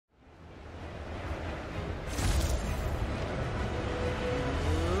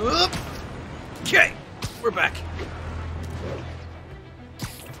Okay, we're back.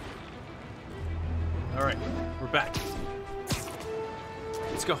 All right, we're back.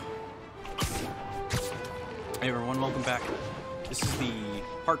 Let's go. Hey everyone, welcome back. This is the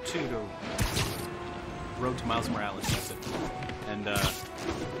part 2 to Road to Miles Morales. That's it. And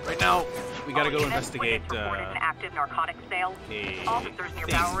right now we gotta go investigate an active narcotic sale. Officers near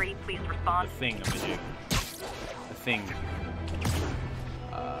Bowery, please respond. The thing, the thing.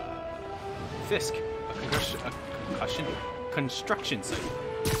 Fisk, a construction site.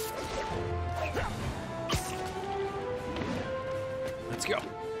 Let's go.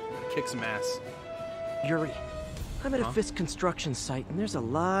 Kick some ass. Yuri, I'm at a Fisk construction site, and there's a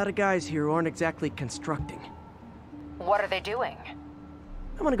lot of guys here who aren't exactly constructing. What are they doing?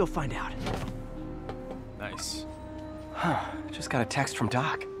 I'm gonna go find out. Nice. Huh, just got a text from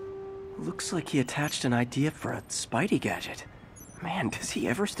Doc. Looks like he attached an idea for a Spidey gadget. Man, does he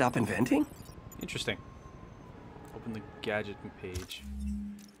ever stop inventing? Interesting. Open the gadget page.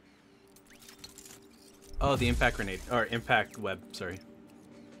 Oh, the impact grenade. Or impact web, sorry.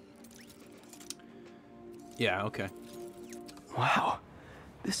 Yeah, okay. Wow.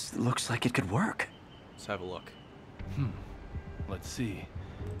 This looks like it could work. Let's have a look. Let's see.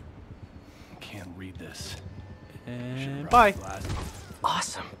 Can't read this. And bye.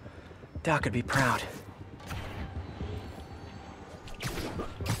 Awesome. Doc would be proud.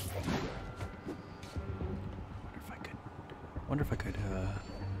 Wonder if I could,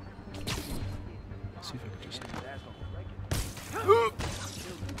 see if I could just...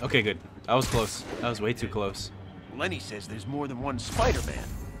 Okay, good. That was close. That was way too close. Lenny says there's more than one Spider-Man.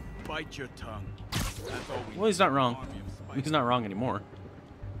 Bite your tongue. Well, he's not wrong. He's not wrong anymore.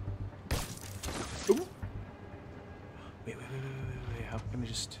 Ooh. Wait. How can I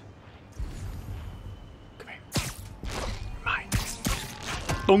just... Come here. Mine.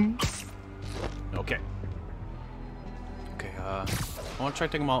 Boom. Okay. I want to try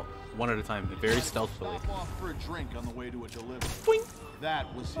taking them out one at a time, very stealthily. Stop off for a drink on the way to a delivery. Boing.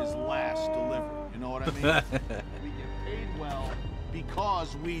 That was his last delivery. You know what I mean? We get paid well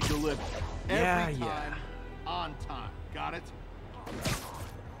because we deliver. Every time, on time. Got it?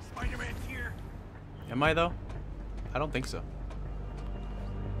 Spider-Man's here. Am I, though? I don't think so.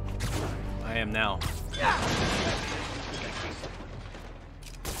 I am now.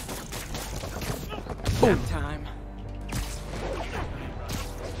 Boom time.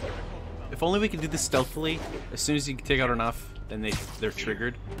 If only we could do this stealthily. As soon as you take out enough, then they're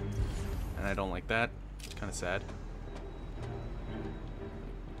triggered. And I don't like that. It's kind of sad.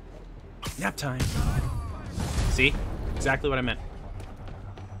 Nap time. See? Exactly what I meant.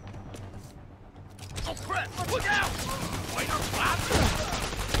 Oh crap! Look out!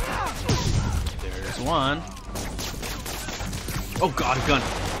 There's one. Oh god, a gun.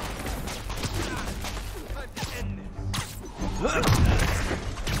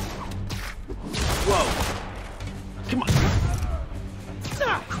 Whoa. Come on.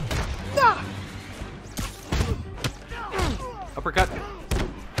 Uppercut.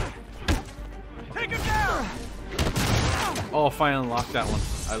 Take him down! Oh, finally unlocked that one.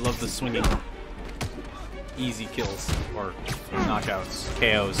 I love the swinging. Easy kills. Or knockouts.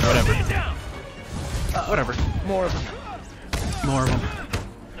 KOs. Whatever. Whatever. More of them. More of them.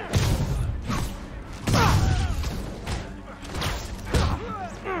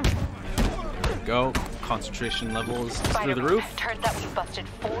 Go. Concentration levels through the roof. Turns out we busted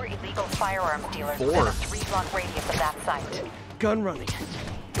 4 illegal firearms dealers 4. within a 3-block radius of that site. Gun running.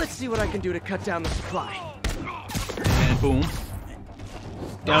 Let's see what I can do to cut down the supply. And boom.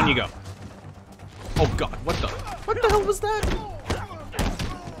 Down you go. Oh god, what the hell was that?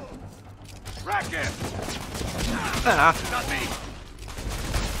 Racket! Ah. Not me!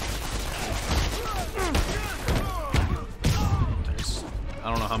 I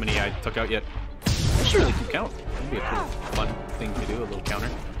don't know how many I took out yet. I should really keep count. That'd be a cool, fun thing to do, a little counter.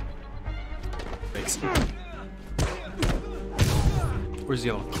 Thanks. Where's the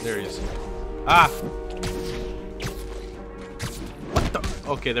other one? There he is. Ah! What the?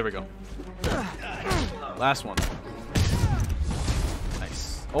 Okay, there we go. Last one.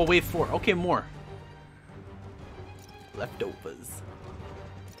 Nice. Oh, wave 4. Okay, more. Leftovers.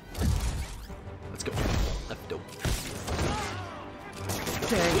 Let's go. Leftovers.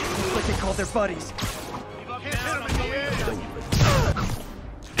 Dang, looks like they called their buddies.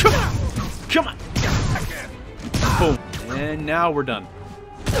 Come on! Boom. And now we're done.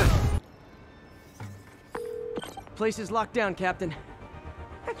 Place is locked down, Captain.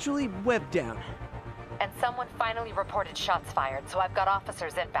 Actually, webbed down. And someone finally reported shots fired, so I've got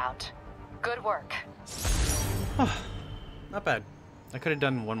officers inbound. Good work. Not bad. I could have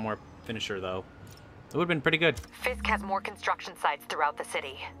done one more finisher, though. It would have been pretty good. Fisk has more construction sites throughout the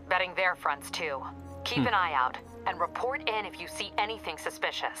city, vetting their fronts too. Keep an eye out, and report in if you see anything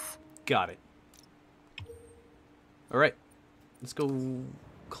suspicious. Got it. Alright. Let's go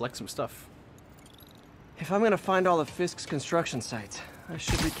collect some stuff. If I'm gonna find all of Fisk's construction sites, I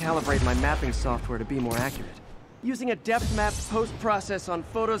should recalibrate my mapping software to be more accurate. Using a depth map post-process on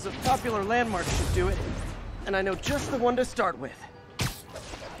photos of popular landmarks should do it. And I know just the one to start with.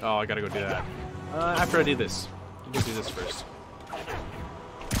 Oh, I gotta go do that. After I do this. I'll go do this first.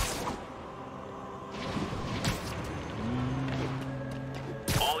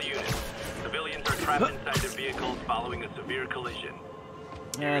 All units. Civilians are trapped inside their vehicles following a severe collision.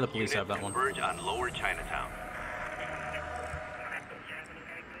 Yeah, the police have that one. Converge on Lower Chinatown.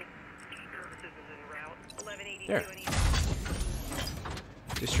 There.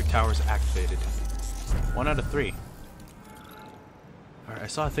 District towers activated. 1 out of 3. Alright, I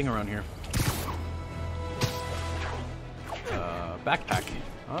saw a thing around here. Backpack.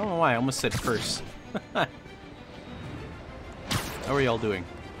 I don't know why, I almost said purse. How are y'all doing?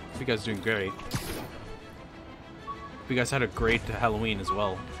 Hope you guys are doing great. Hope you guys had a great Halloween as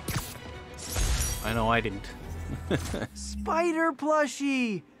well. I know I didn't. Spider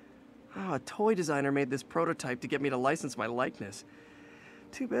plushie! Oh, a toy designer made this prototype to get me to license my likeness.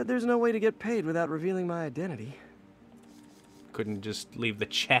 Too bad there's no way to get paid without revealing my identity. Couldn't just leave the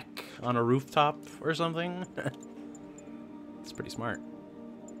check on a rooftop or something? It's pretty smart.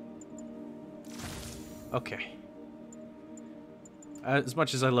 Okay. As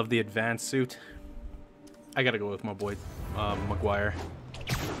much as I love the advanced suit, I gotta go with my boy, McGuire.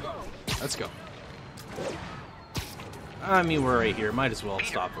 Let's go. I mean, we're right here. Might as well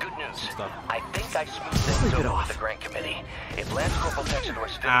stop Good news. some stuff. I think I smoothed things over with the grant committee. If Lance Corporal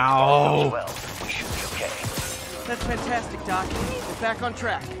Texador's fitness Ow. goes well, we should be okay. That's fantastic, Doc. We're back on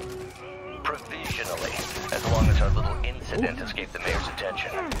track. Provisionally, as long as our little incident escaped the mayor's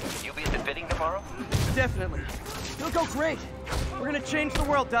attention. You'll be at the fitting tomorrow? Definitely. It'll go great. We're gonna change the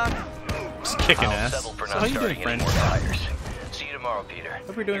world, Doc. Just kicking I'll ass. settle for So not how you doing, starting friend? any more fires. See you tomorrow, Peter.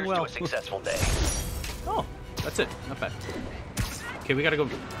 Hope you're doing Here's well. to a successful day. Oh, that's it. Not bad. Okay, we gotta go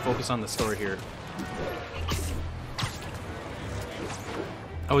focus on the story here.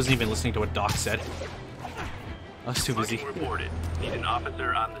 I wasn't even listening to what Doc said. I was too busy. Parking reported. Need an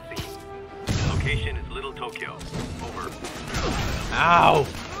officer on the scene. The location is Little Tokyo. Over. Ow!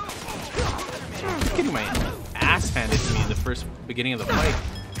 I'm getting my ass handed to me in the first beginning of the fight.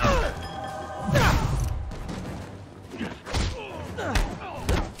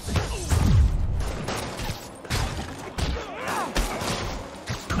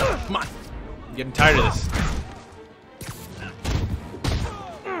 Come on. I'm getting tired of this.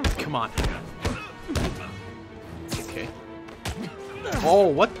 Come on. Okay. Oh,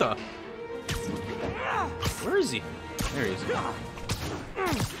 what the? Where is he? There he is.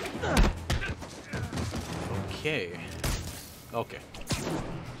 Okay. Okay.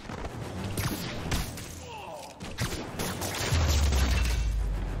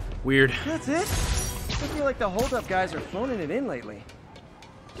 Weird. That's it? I feel like the holdup guys are phoning it in lately.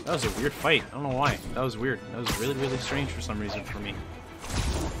 That was a weird fight. I don't know why. That was weird. That was really, really strange for some reason for me.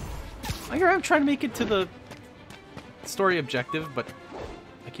 I'm trying to make it to the story objective, but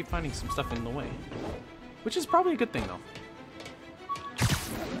I keep finding some stuff in the way. Which is probably a good thing, though.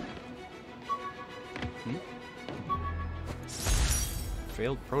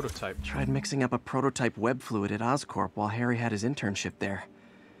 Failed prototype. Tried mixing up a prototype web fluid at Oscorp while Harry had his internship there.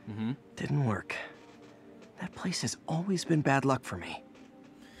 Didn't work. That place has always been bad luck for me.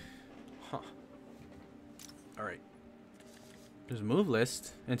 Huh. Alright. There's a move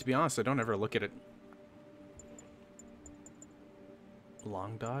list, and to be honest, I don't ever look at it.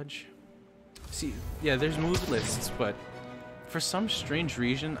 Long dodge? See, yeah, there's move lists, but for some strange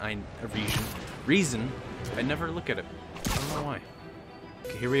reason, I never look at it. I don't know why.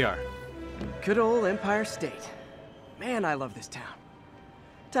 Okay, here we are. Good old Empire State. Man, I love this town.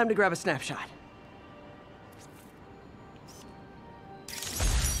 Time to grab a snapshot.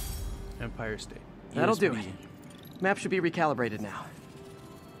 Empire State. That'll do ESP. it. Map should be recalibrated now.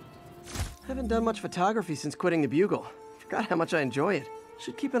 Haven't done much photography since quitting the Bugle. Forgot how much I enjoy it.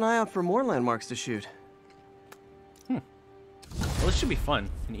 Should keep an eye out for more landmarks to shoot. Well, this should be fun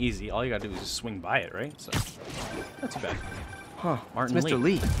and easy. All you gotta do is just swing by it, right? So, not too bad. Huh, Martin it's Mr.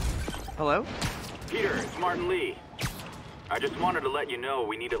 Lee. Hello? Peter, it's Martin Lee. I just wanted to let you know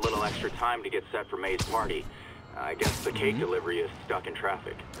we need a little extra time to get set for May's party. I guess the cake delivery is stuck in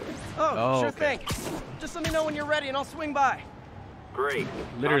traffic. Oh, sure okay. thing. Just let me know when you're ready and I'll swing by. Great.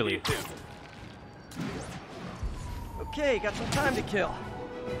 Literally. Talk to you soon. Okay, got some time to kill.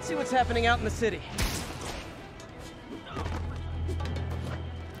 Let's see what's happening out in the city.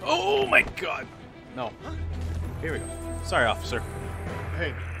 Oh my god. No. Here we go. Sorry, officer.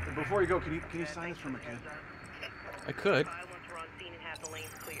 Hey, before you go, can you sign this for my kid? I could.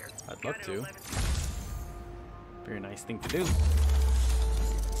 I'd love to. Very nice thing to do.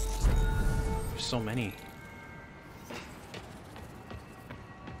 There's so many.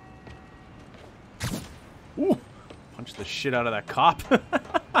 Ooh! Punch the shit out of that cop.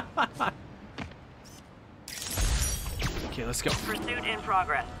 Okay, let's go. Pursuit in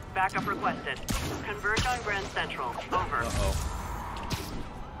progress. Backup requested. Converge on Grand Central. Over.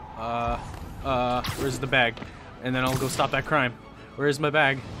 Uh-oh. Where's the bag? And then I'll go stop that crime. Where's my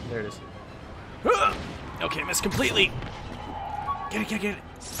bag? There it is. Okay, missed completely. Get it, get it.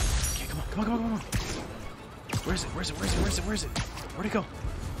 Okay, come on. Where is it? Where's it? Where'd it go?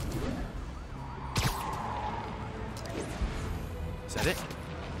 Is that it?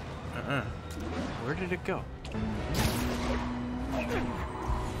 Where did it go?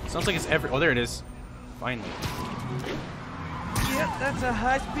 Sounds like it's oh, there it is. Finally. Yep, that's a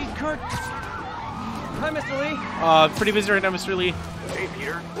high-speed cart. Hi, Mr. Lee. Pretty busy right now, Mr. Lee. Hey,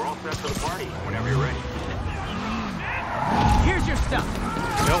 Peter, we're all set for the party whenever you're ready. Here's your stuff.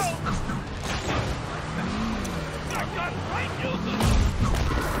 Go.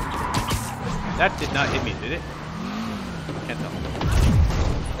 That did not hit me, did it? Can't tell.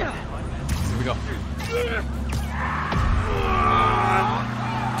 Here we go.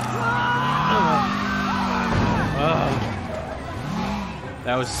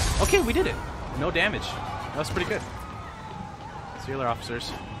 That was... Okay, we did it. No damage. That was pretty good. See you later,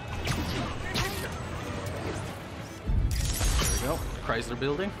 officers. There we go. Chrysler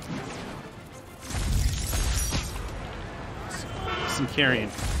building. Some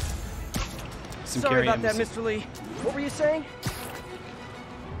carrying. Sorry about that, Mr. Lee. What were you saying?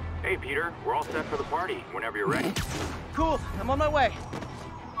 Hey, Peter, we're all set for the party whenever you're ready. Cool, I'm on my way.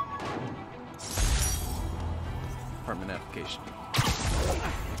 Apartment application.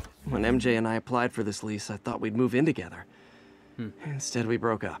 When MJ and I applied for this lease, I thought we'd move in together. Instead, we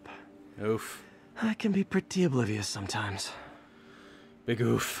broke up. Oof. I can be pretty oblivious sometimes. Big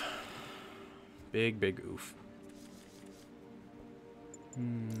oof. Big oof.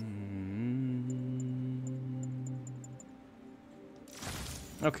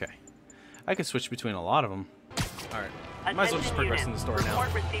 Okay. I could switch between a lot of them. Alright. Might as well just progress in the story now.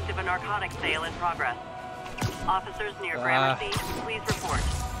 Report receipt of a narcotics sale in progress. Officers near Gramercy, please report.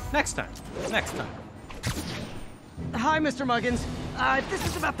 Next time. Hi, Mr. Muggins. This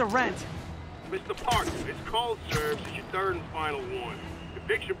is about the rent. Mr. Parker, it's call serves. It's your third and final one.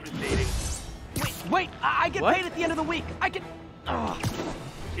 Eviction proceedings. Wait, I get paid at the end of the week. I can...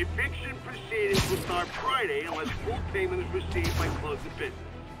 Eviction proceedings will start Friday unless full payment is received by close of business.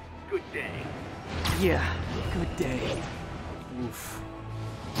 Good day. Yeah, good day. Oof.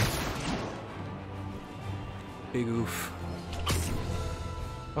 Big oof.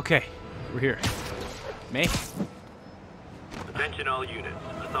 Okay, we're here. May? Attention all units.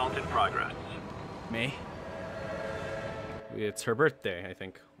 Assault in progress. May? It's her birthday, I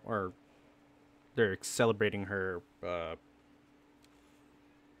think. Or they're celebrating her,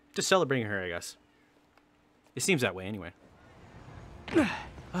 just celebrating her, I guess. It seems that way anyway.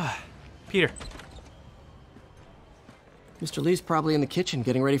 Peter. Mr. Lee's probably in the kitchen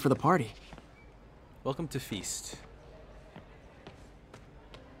getting ready for the party. Welcome to Feast.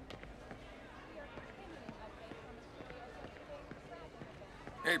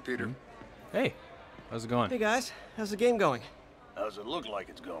 Hey, Peter. Hey, how's it going? Hey, guys. How's the game going? How's it look like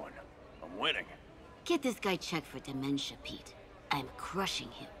it's going? I'm winning. Get this guy checked for dementia, Pete. I'm crushing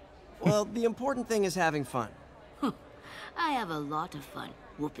him. Well, the important thing is having fun. I have a lot of fun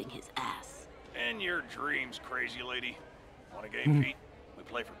whooping his ass. And your dreams, crazy lady. Want a game, Pete? We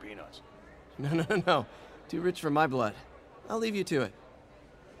play for peanuts. No. Too rich for my blood. I'll leave you to it.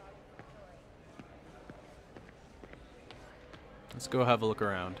 Let's go have a look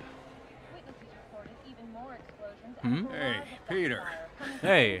around. Hey, Peter.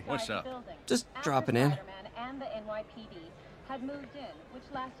 Hey. What's up? Just dropping in.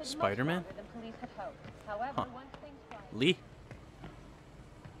 Spider-Man? Huh. Lee?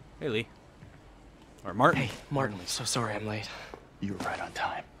 Hey, Lee. Or Martin. Hey, Martin. So sorry I'm late. You were right on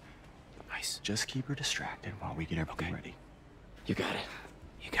time. Nice. Just keep her distracted while we get everything ready. You got it.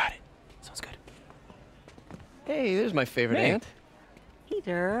 You got it. Sounds good. Hey, there's my favorite aunt.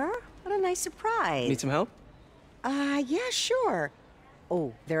 Peter, what a nice surprise. Need some help? Yeah, sure.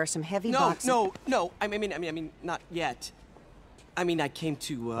 Oh, there are some heavy boxes. No. I mean, not yet. I mean, I came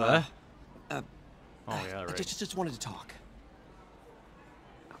to, What? Oh, yeah, right. I just wanted to talk.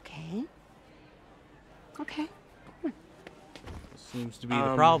 Okay. Seems to be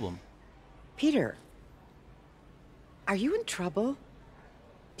the problem. Peter, are you in trouble?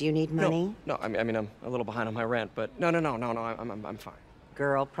 Do you need money? No, I mean, I'm a little behind on my rent, but no, I'm fine.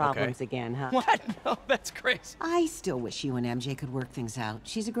 Girl problems again, huh? What? No, that's crazy. I still wish you and MJ could work things out.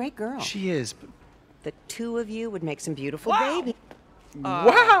 She's a great girl. She is, but... The two of you would make some beautiful babies.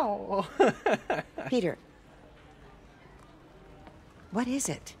 Wow! Peter, what is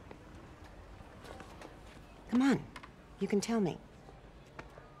it? Come on, you can tell me.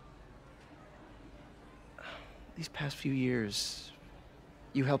 These past few years,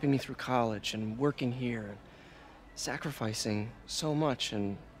 you helping me through college and working here, and sacrificing so much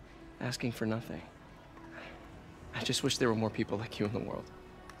and asking for nothing. I just wish there were more people like you in the world.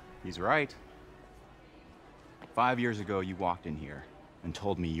 He's right. 5 years ago, you walked in here and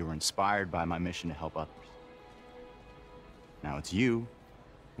told me you were inspired by my mission to help others. Now it's you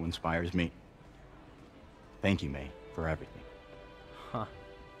who inspires me. Thank you, May, for everything. Huh.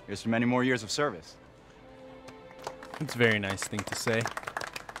 Here's to many more years of service. It's a very nice thing to say.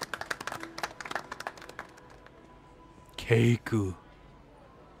 Keiku.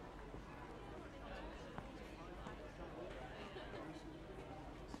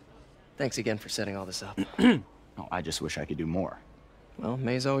 Thanks again for setting all this up. Oh, I just wish I could do more. Well,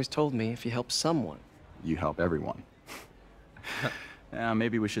 May's always told me if you help someone, you help everyone.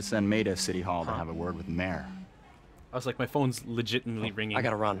 Maybe we should send May to City Hall to have a word with the mayor. I was like, my phone's legitimately ringing. I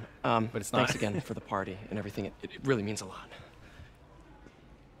gotta run. But it's not. Thanks again for the party and everything. It really means a lot.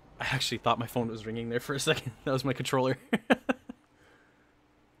 I actually thought my phone was ringing there for a second. That was my controller.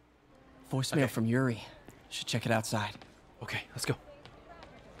 Voicemail from Yuri. Should check it outside. Okay, let's go.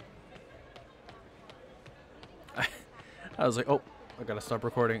 I was like, oh, I gotta stop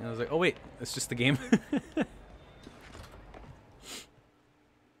recording. I was like, oh wait, it's just the game.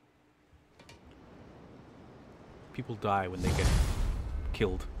 People die when they get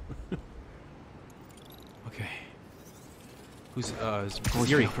killed. Okay. Who's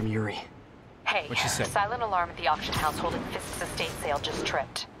Yuri? From Yuri. Hey, What'd she say? silent alarm at the auction house holding Fisk's estate sale just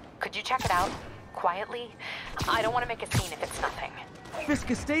tripped. Could you check it out? Quietly? I don't want to make a scene if it's nothing.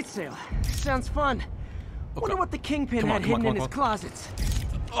 Fisk estate sale. Sounds fun. Okay. Wonder what the Kingpin had hidden in his closets.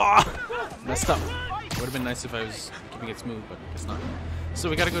 Oh, messed up. Would have been nice if I was keeping it smooth, but it's not. So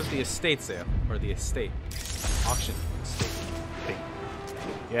we gotta go to the estate sale, or the estate auction estate thing.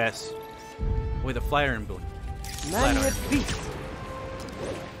 Yes. Wait, the flyer and boon. Magnet beast.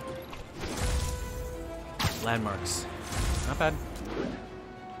 Landmarks. Not bad.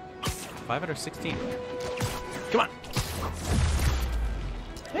 5 out of 16. Come on.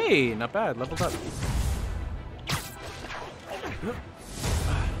 Hey, not bad. Leveled up.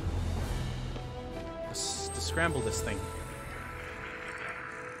 Let's scramble this thing.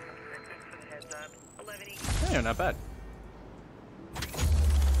 Yeah, not bad.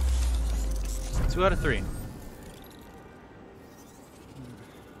 2 out of 3.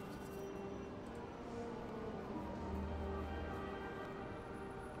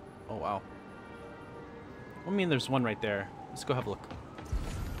 Oh, wow. I mean, there's one right there. Let's go have a look.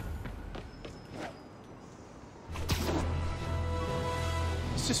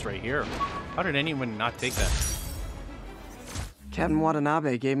 It's just right here. How did anyone not take that? Captain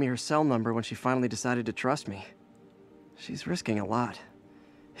Watanabe gave me her cell number when she finally decided to trust me. She's risking a lot.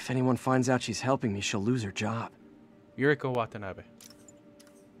 If anyone finds out she's helping me, she'll lose her job. Yuriko Watanabe.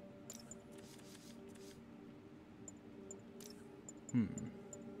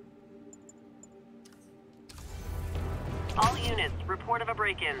 All units, report of a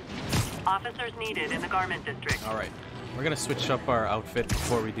break-in. Officers needed in the garment district. All right. We're going to switch up our outfit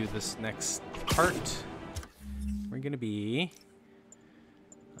before we do this next part. We're going to be...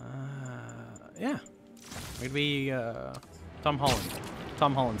 yeah. We're going to be Tom Holland.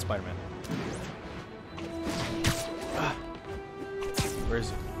 Tom Holland Spider-Man. Where is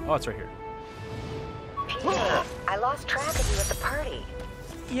it? Oh, it's right here. Peter, I lost track of you at the party.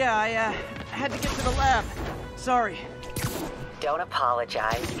 Yeah, I had to get to the lab. Sorry. Don't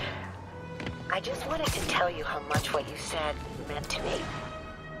apologize. I just wanted to tell you how much what you said meant to me.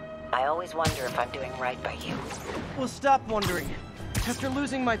 I always wonder if I'm doing right by you. Well, stop wondering. After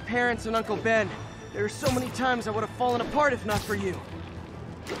losing my parents and Uncle Ben, there are so many times I would have fallen apart if not for you.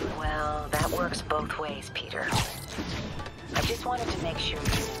 Well, that works both ways, Peter. I just wanted to make sure you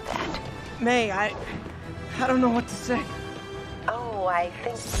knew that. May, I don't know what to say. Oh, I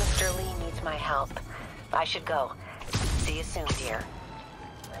think Mr. Lee needs my help. I should go. See you soon, dear.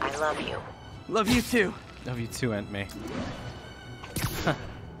 I love you. Love you too. Love you too, Aunt May.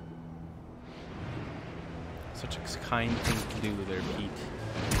 Such a kind thing to do there, Pete.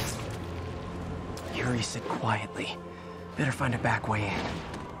 Yuri said quietly. Better find a back way in.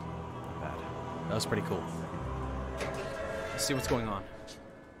 Not bad. That was pretty cool. Let's see what's going on.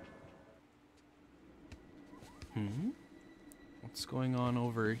 What's going on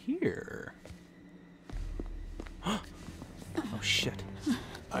over here? Oh shit.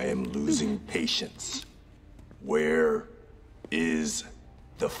 I am losing patience. Where is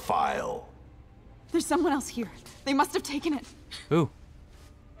the file? There's someone else here. They must have taken it. Who?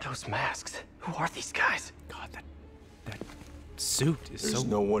 Those masks. Who are these guys? God, that suit is There's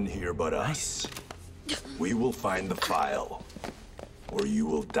no one here but us. We will find the file, or you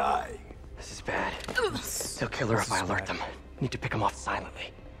will die. This is bad. They'll kill her if I alert them. Need to pick them off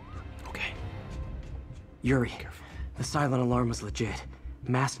silently. Okay. Yuri, the silent alarm was legit.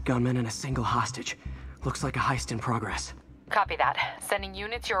 Masked gunmen and a single hostage. Looks like a heist in progress. Copy that. Sending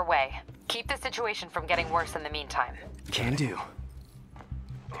units your way. Keep the situation from getting worse in the meantime. Can do.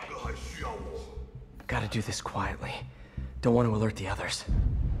 Gotta do this quietly. Don't want to alert the others.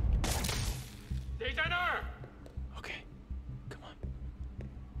 Okay. Come on.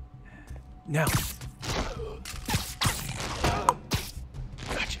 Now.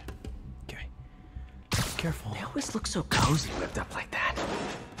 Gotcha. Okay. Careful. They always look so cozy whipped up like that.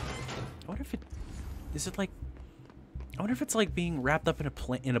 I wonder if it... Is it like... I wonder if it's like being wrapped up in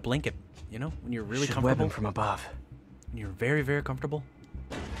a blanket, you know? When you're really comfortable. Web him from above. When you're very, very comfortable.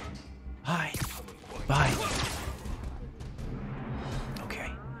 Hi. Bye. Okay.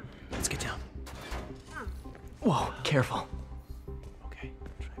 Let's get down. Whoa, careful. Okay.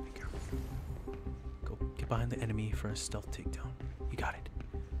 Try to be careful. Go get behind the enemy for a stealth takedown. You got it.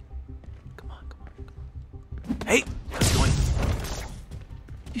 Come on, come on, come on. Hey! How's it going?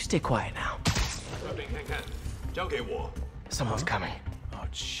 You stay quiet now. Someone's coming. Oh,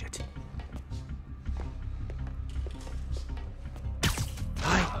 shit.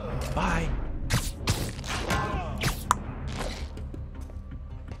 Bye. Bye.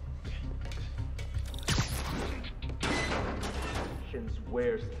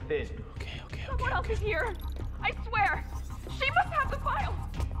 Wears thin. Okay. Someone else is here. I swear. She must have the file.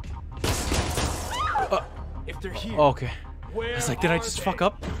 If they're here. Oh, okay. I was like, did I just fuck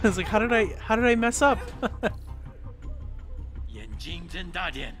up? I was like, how did I mess up? Huh?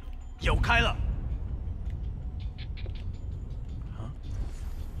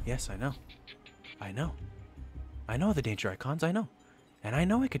 Yes, I know. I know the danger icons, I know. And I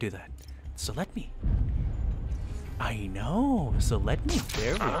know I could do that. So let me. I know. So let me.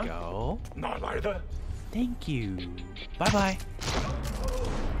 There we go. Thank you. Bye-bye.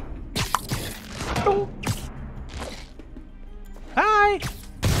 Oh. Hi!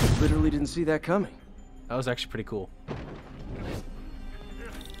 Literally didn't see that coming. That was actually pretty cool.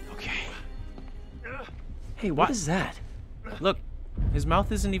 Okay. Hey, what is that? Look, his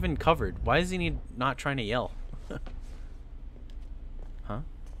mouth isn't even covered. Why is he not trying to yell? Huh?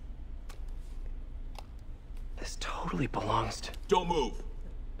 This totally belongs to... Don't move.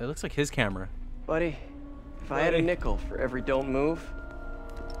 It looks like his camera. Buddy, if I had a nickel for every don't move...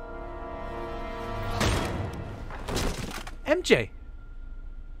 MJ!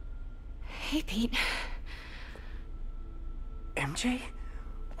 Hey, Pete. MJ?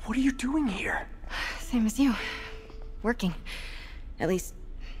 What are you doing here? Same as you. Working. At least,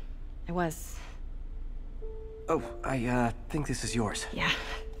 I was. Oh, I think this is yours. Yeah,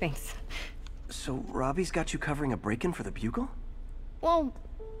 thanks. So, Robbie's got you covering a break-in for the Bugle? Well,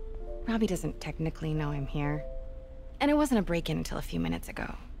 Robbie doesn't technically know I'm here. And it wasn't a break-in until a few minutes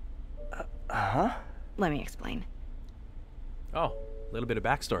ago. Huh? Let me explain. Oh, a little bit of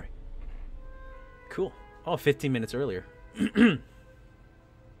backstory. Cool. Oh, 15 minutes earlier.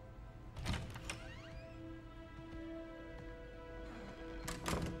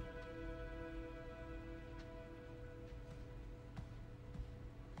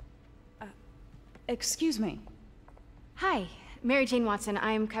 Excuse me. Hi, Mary Jane Watson.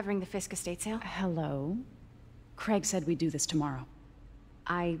 I'm covering the Fisk estate sale. Hello. Craig said we'd do this tomorrow.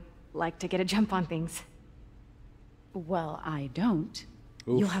 I like to get a jump on things. Well, I don't.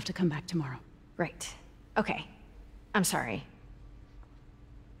 Oof. You'll have to come back tomorrow. Right. Okay. I'm sorry.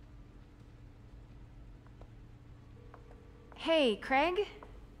 Hey, Craig?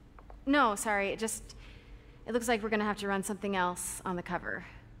 No, sorry. It looks like we're gonna have to run something else on the cover.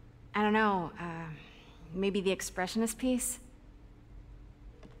 I don't know, maybe the expressionist piece?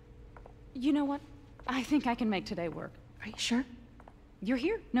 You know what? I think I can make today work. Are you sure? You're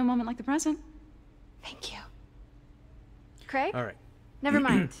here. No moment like the present. Thank you. Craig? All right. Never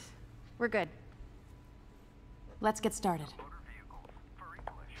mind. We're good. Let's get started.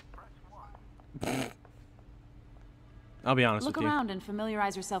 I'll be honest Look with you. Look around and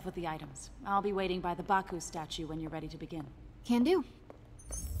familiarize yourself with the items. I'll be waiting by the Baku statue when you're ready to begin. Can do.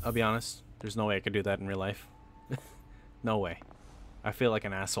 I'll be honest. There's no way I could do that in real life. No way. I feel like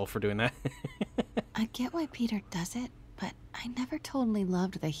an asshole for doing that. I get why Peter does it, but I never totally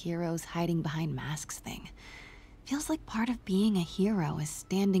loved the heroes hiding behind masks thing. Feels like part of being a hero is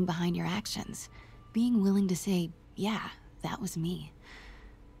standing behind your actions. Being willing to say, yeah, that was me.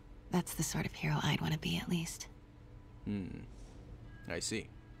 That's the sort of hero I'd want to be, at least. I see.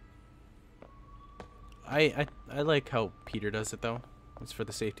 I like how Peter does it, though. It's for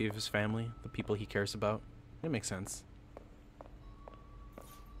the safety of his family, the people he cares about. It makes sense.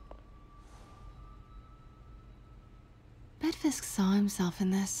 Bet Fisk saw himself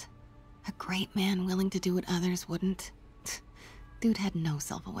in this. A great man willing to do what others wouldn't. Dude had no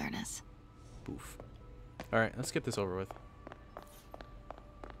self-awareness. Boof. Alright, let's get this over with.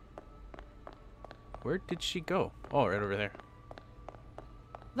 Where did she go? Oh, right over there.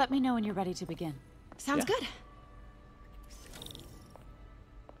 Let me know when you're ready to begin. Sounds good.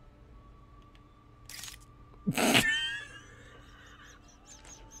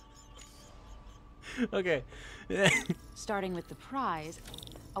 Okay. Starting with the prize,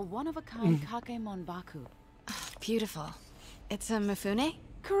 a one-of-a-kind Kakemon Baku. Beautiful. It's a Mifune?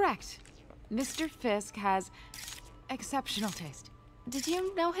 Correct. Mr. Fisk has exceptional taste. Did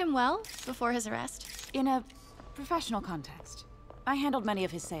you know him well before his arrest? In a professional context. I handled many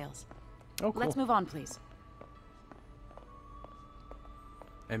of his sales. Oh, cool. Let's move on, please.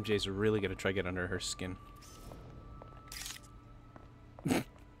 MJ's really gonna try to get under her skin.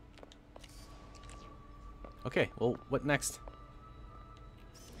 Okay, well, what next?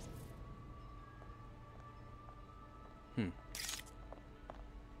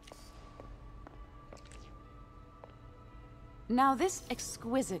 Now, this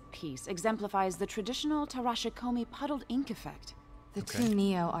exquisite piece exemplifies the traditional Tarashikomi puddled ink effect. The two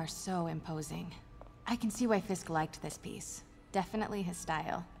Neo are so imposing. I can see why Fisk liked this piece. Definitely his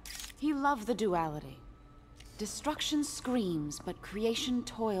style. He loved the duality. Destruction screams, but creation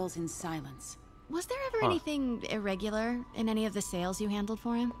toils in silence. Was there ever anything irregular in any of the sales you handled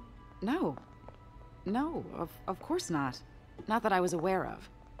for him? No. No, of course not. Not that I was aware of.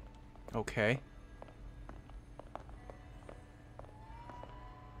 Okay.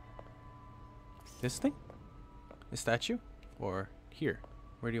 This thing? The statue? Or here?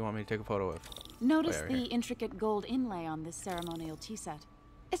 Where do you want me to take a photo of? Notice the intricate gold inlay on this ceremonial tea set.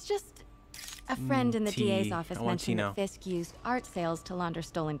 It's just a friend in the DA's office I want mentioned tea that now. Fisk used art sales to launder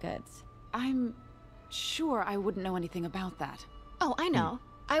stolen goods. I'm sure I wouldn't know anything about that. Oh, I know.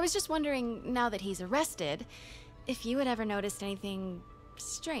 I was just wondering, now that he's arrested, if you had ever noticed anything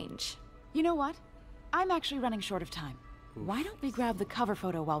strange. You know what? I'm actually running short of time. Why don't we grab the cover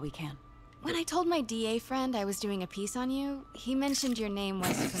photo while we can? When I told my DA friend I was doing a piece on you, he mentioned your name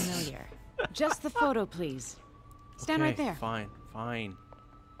was familiar. Just the photo, please. Stand right there. Fine, fine.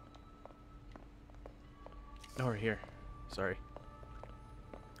 Over here. Sorry.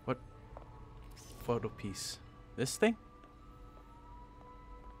 What photo piece? This thing?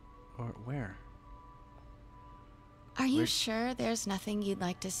 Or where? Are you sure there's nothing you'd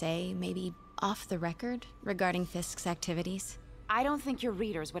like to say, maybe off the record, regarding Fisk's activities? I don't think your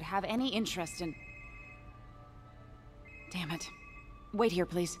readers would have any interest in... Damn it. Wait here,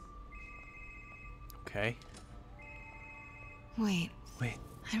 please. Okay. Wait. Wait.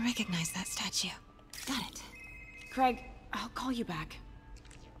 I recognize that statue. Got it. Craig, I'll call you back.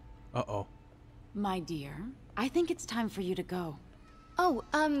 Uh-oh. My dear, I think it's time for you to go. Oh,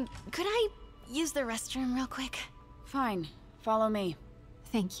 could I use the restroom real quick? Fine. Follow me.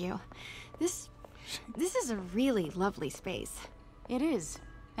 Thank you. This is a really lovely space. It is.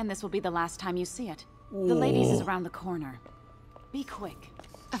 And this will be the last time you see it. The ladies is around the corner. Be quick.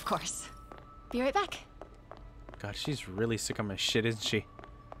 Of course. Be right back. God, she's really sick of my shit, isn't she?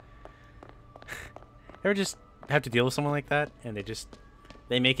 Ever just have to deal with someone like that, and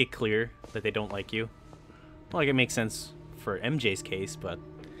they make it clear that they don't like you? Well, like, it makes sense for MJ's case, but...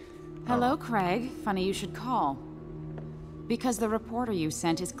 Hello, Craig. Funny you should call. Because the reporter you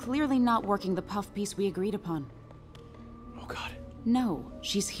sent is clearly not working the puff piece we agreed upon. Oh, God. No,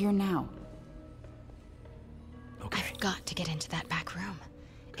 she's here now. Okay. I've got to get into that back room.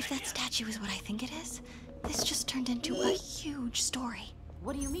 If that statue is what I think it is, this just turned into a huge story.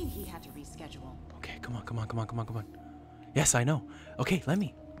 What do you mean he had to reschedule? Okay, come on. Yes, I know. Okay, let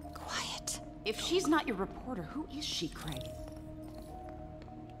me. Quiet. If she's not your reporter, who is she, Craig?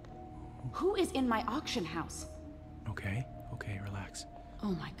 Who is in my auction house? Okay, relax.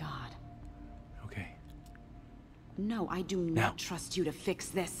 Oh my God. Okay. No, I do not trust you to fix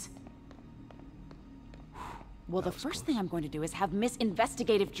this. Well, the first thing I'm going to do is have Miss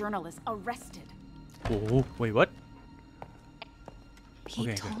Investigative Journalist arrested. Oh, wait, what?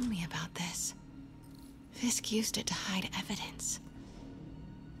 Pete told me about this. Fisk used it to hide evidence.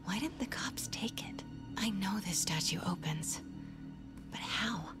 Why didn't the cops take it? I know this statue opens. But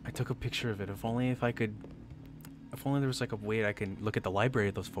how? I took a picture of it. If only there was like a way I can look at the library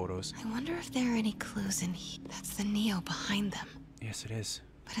of those photos. I wonder if there are any clues in here. That's the Neo behind them. Yes, it is.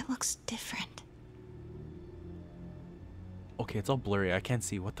 But it looks different. Okay, it's all blurry. I can't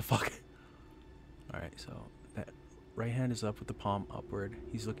see. What the fuck? Alright, so that right hand is up with the palm upward.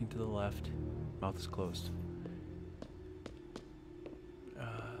 He's looking to the left. Mouth is closed.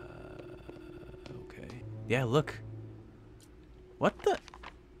 Okay. Yeah, look. What the?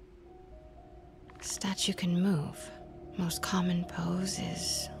 Statue can move. Most common pose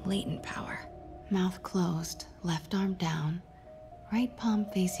is latent power. Mouth closed, left arm down, right palm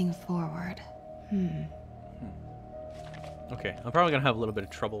facing forward. Okay, I'm probably gonna have a little bit of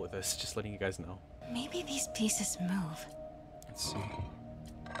trouble with this, just letting you guys know. Maybe these pieces move. Let's see.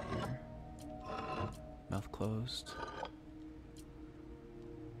 Here. Mouth closed.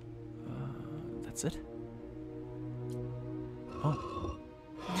 That's it? Oh.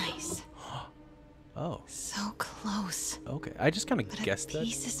 Nice. Oh. So close. Okay, I just kind of guessed that. But a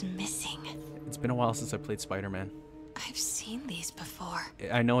piece is missing. It's been a while since I played Spider-Man. I've seen these before.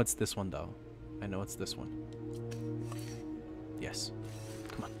 I know it's this one, though. I know it's this one. Yes.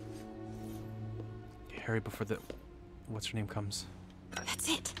 Come on. Okay, hurry before the... What's her name comes. That's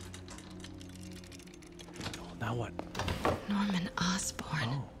it. Oh, now what? Norman Osborn.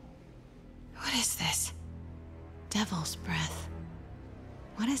 Oh. What is this? Devil's breath.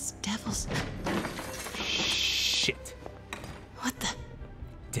 What is devil's... Shit. What the...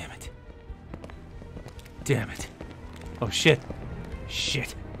 Damn it. Damn it. Oh, shit.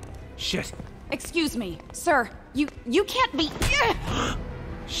 Shit. Shit. Excuse me, sir. You can't be...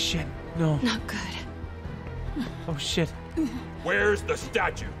 Shit. No. Not good. Oh, shit. Where's the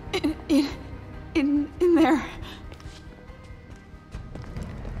statue? In there.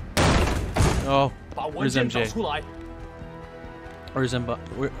 Oh, where's MJ? Where's Emba?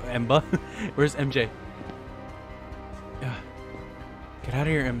 Emba? Where's MJ? Yeah. Get out of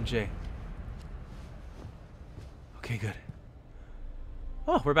here, MJ. Okay, good.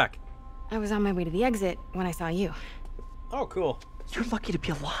 Oh, we're back. I was on my way to the exit when I saw you. Oh, cool. You're lucky to be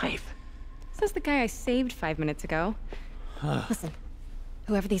alive. Says the guy I saved 5 minutes ago. Listen,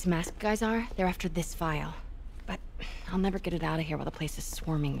 whoever these masked guys are, they're after this file. But I'll never get it out of here while the place is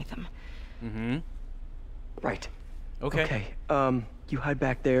swarming with them. Mm-hmm. Right. Okay. Okay, you hide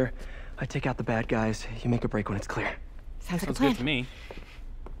back there. I take out the bad guys. You make a break when it's clear. Sounds like a plan. Good to me.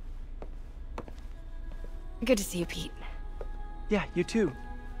 Good to see you, Pete. Yeah, you too.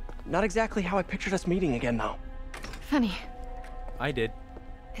 Not exactly how I pictured us meeting again, though. Funny. I did.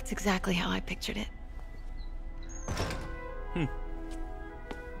 It's exactly how I pictured it.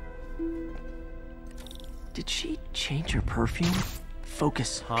 Did she change her perfume?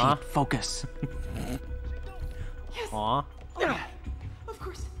 Focus, huh? Pete, focus. Yes. Huh? Oh, of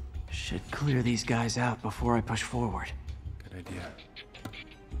course. Should clear these guys out before I push forward. Good idea.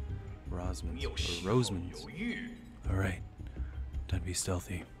 Rosmans. Or Rosemans. Alright. Time to be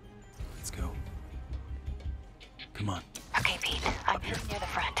stealthy. Let's go. Come on. Okay, Pete. I'm here near the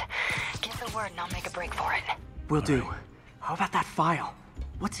front. Give the word and I'll make a break for it. Will do. How about that file?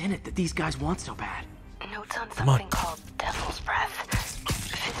 What's in it that these guys want so bad? Notes on something called Devil's Breath.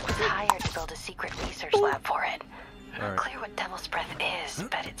 Fisk was hired to build a secret research lab for it. Not clear what Devil's Breath is,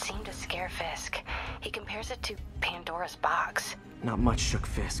 but it seemed to scare Fisk. He compares it to Pandora's box. Not much shook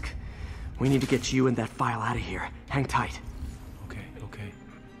Fisk. We need to get you and that file out of here. Hang tight. Okay, okay.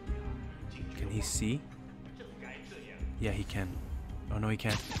 Can he see? Yeah, he can. Oh, no, he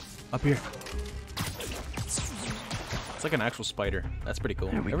can't. Up here. It's like an actual spider. That's pretty cool.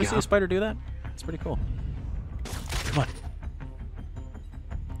 Ever see a spider do that? It's pretty cool. Come on.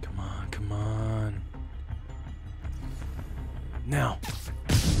 Come on, come on. Now.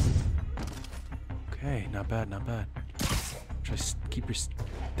 Okay, not bad, not bad. Try to keep your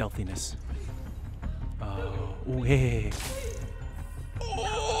stealthiness. Oh, hey.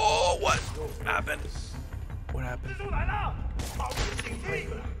 Oh, what happened? What happened? Okay,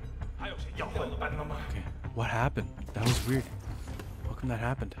 what happened? That was weird. How come that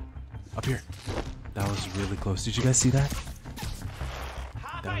happened? Up here. That was really close. Did you guys see that?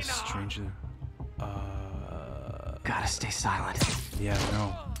 That was strange. Gotta stay silent. Yeah, I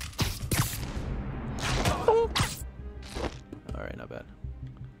know. Alright, not bad.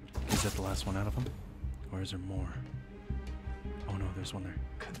 Is that the last one out of them? Or is there more? Oh no, there's one there.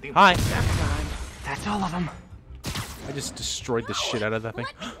 Hi! That's all of them. I just destroyed the shit out of that thing.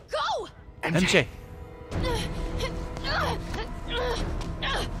 Go! MJ!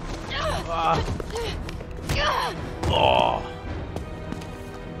 Oh!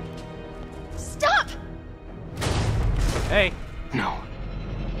 Stop! Hey! No.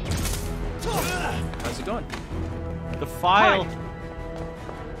 How's it going? The file! Hi.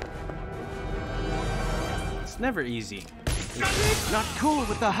 It's never easy. Not cool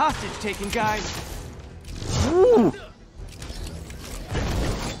with the hostage taking, guys. Ooh!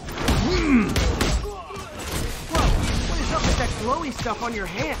 Whoa, what is up with that glowy stuff on your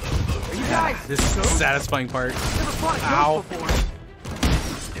hand? Are you guys This is the satisfying part. never fought a Ow. ghost before?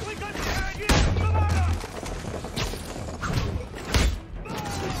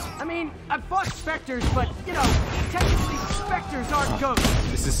 I mean, I've fought specters, but, you know, technically specters aren't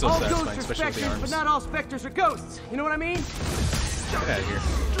ghosts. This is so all satisfying, ghosts are especially with the specters, but arms. not all specters are ghosts. You know what I mean? Get out of here.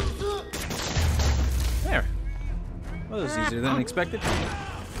 There. Well, that was easier than expected.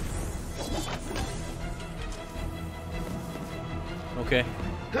 Okay.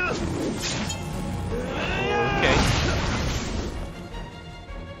 Okay.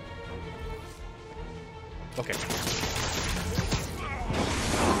 Okay.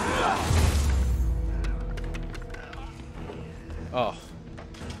 Oh.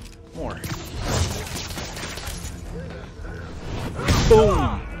 More.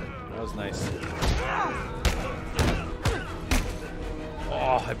 Boom! That was nice.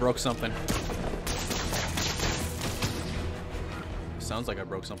 Oh, I broke something. Sounds like I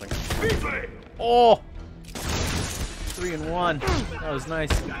broke something. Oh! 3 in 1. That was nice.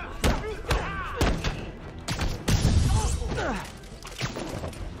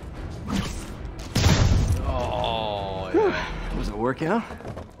 Oh, yeah. Was it a workout?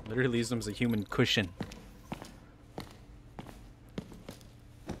 Literally used them as a human cushion.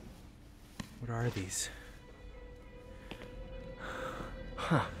 What are these?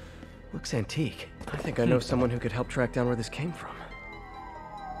 Huh. Looks antique. I think I know someone who could help track down where this came from.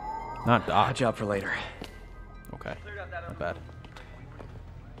 Not Doc. A job for later. Okay. Not bad.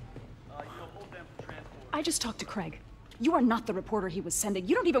 I just talked to Craig. You are not the reporter he was sending.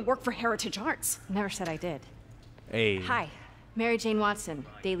 You don't even work for Heritage Arts. Never said I did. Hey. Hi, Mary Jane Watson,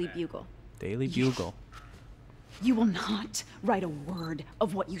 Daily Bugle. Daily Bugle. You will not write a word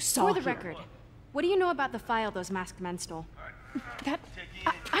of what you saw For the here. record, what do you know about the file those masked men stole? That...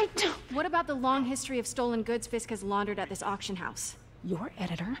 I don't... What about the long history of stolen goods Fisk has laundered at this auction house? Your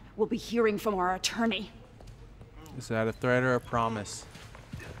editor will be hearing from our attorney. Is that a threat or a promise?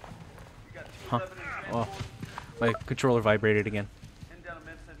 Huh. Oh. My controller vibrated again.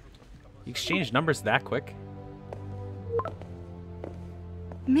 You exchanged numbers that quick?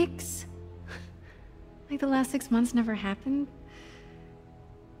 Mix. Like the last 6 months never happened?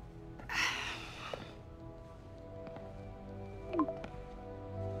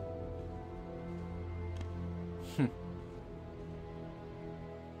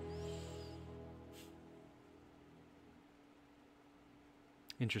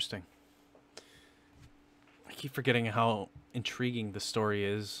 Interesting. I keep forgetting how intriguing the story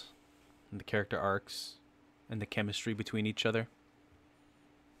is, and the character arcs, and the chemistry between each other.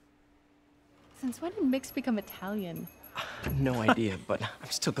 Since when did Mix become Italian? No idea, but I'm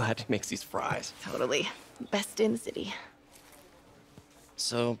still glad he makes these fries. Totally. Best in the city.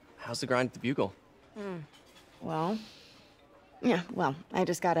 So, how's the grind at the Bugle? Well, I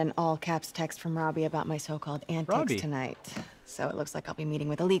just got an all-caps text from Robbie about my so-called antics Robbie? tonight. So it looks like I'll be meeting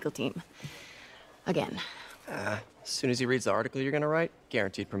with a legal team. Again. As soon as he reads the article you're gonna write,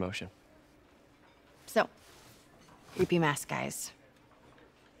 guaranteed promotion. So, creepy mask guys.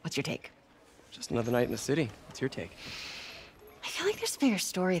 What's your take? Just another night in the city. What's your take? I feel like there's a bigger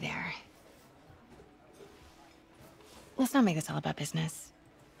story there. Let's not make this all about business.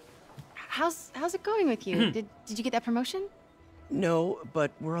 How's it going with you? Did you get that promotion? No,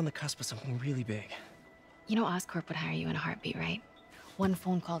 but we're on the cusp of something really big. You know Oscorp would hire you in a heartbeat, right? One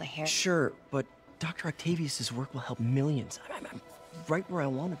phone call to Harry. Sure, but Dr. Octavius's work will help millions. I'm right where I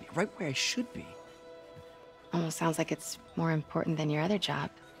want to be, right where I should be. Almost sounds like it's more important than your other job.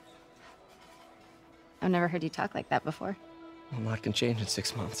 I've never heard you talk like that before. A lot can change in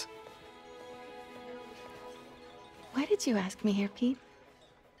 6 months. Why did you ask me here, Pete?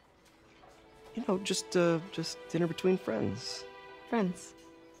 You know, just dinner between friends. Friends.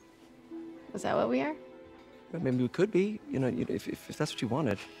 Is that what we are? Maybe we could be, you know, if that's what you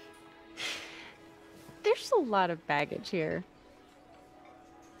wanted. There's a lot of baggage here.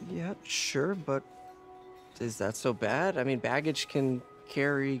 Yeah, sure, but is that so bad? I mean, baggage can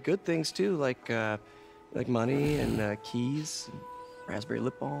carry good things too, like money and keys, and raspberry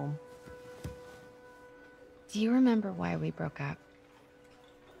lip balm. Do you remember why we broke up?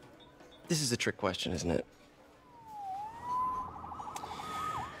 This is a trick question, isn't it?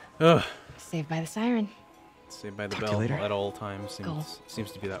 Ugh. Saved by the siren. Saved by the Talk to bell you later. at all times.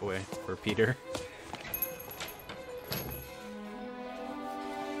 Seems to be that way for Peter.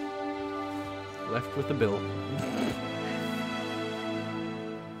 Left with the bill.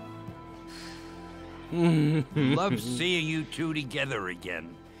 Love seeing you two together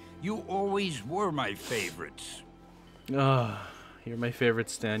again. You always were my favorites. Ah, you're my favorite,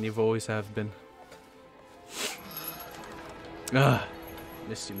 Stan. You've always have been. Ah,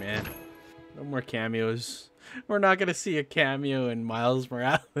 miss you, man. No more cameos. We're not gonna see a cameo in Miles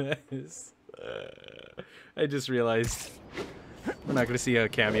Morales. I just realized we're not gonna see a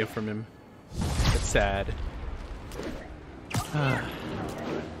cameo from him. It's sad.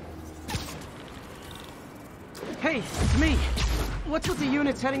 Hey, it's me. What's with the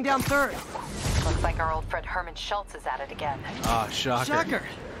units heading down 3rd? Looks like our old friend Herman Schultz is at it again. Ah, shocker. Shocker.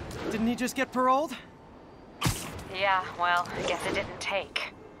 Didn't he just get paroled? Yeah, well, I guess it didn't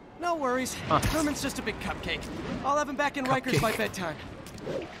take. No worries. Herman's just a big cupcake. I'll have him back in Rikers by bedtime.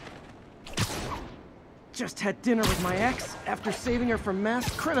 Just had dinner with my ex after saving her from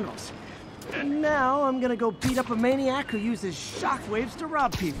masked criminals. And now I'm gonna go beat up a maniac who uses shockwaves to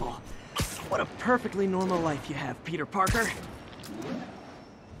rob people. What a perfectly normal life you have, Peter Parker.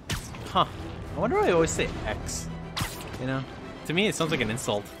 Huh. I wonder why I always say ex. You know? To me, it sounds like an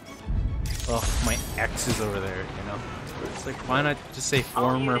insult. Oh, my ex is over there, you know? It's like, why not just say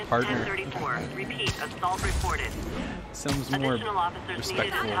former partner? 1034. Repeat, assault reported. Sounds more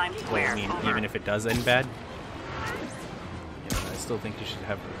respectful. Well, I mean, even if it does end bad. You know, I still think you should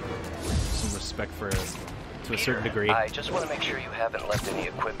have some respect for to a certain degree. I just want to make sure you haven't left any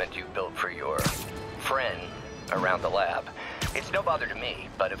equipment you built for your friend around the lab. It's no bother to me,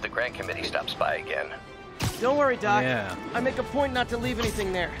 but if the grant committee stops by again... Don't worry, Doc. Yeah. I make a point not to leave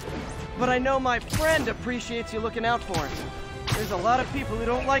anything there. But I know my friend appreciates you looking out for him. There's a lot of people who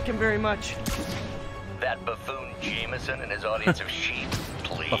don't like him very much. That buffoon Jameson and his audience of sheep,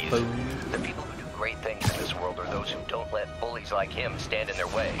 please. Buffoon. The people who do great things in this world are those who don't let bullies like him stand in their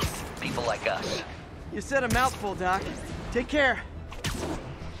way. People like us. You said a mouthful, Doc. Take care.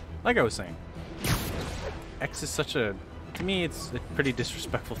 Like I was saying, X is such a... To me, it's a pretty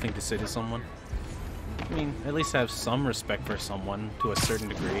disrespectful thing to say to someone. I mean, at least have some respect for someone to a certain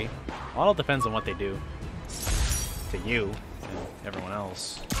degree. All depends on what they do. To you and everyone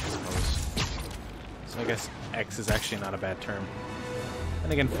else, I suppose. So I guess X is actually not a bad term.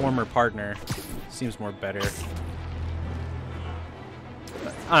 And again, former partner seems more better.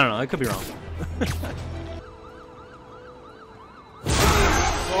 But I don't know, I could be wrong.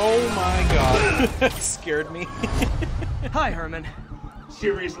 Oh my god. That scared me. Hi, Herman.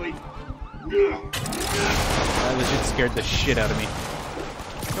 Seriously? That legit scared the shit out of me.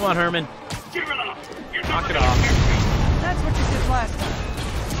 Come on, Herman. Give it up! Knock it off. That's what you did last time.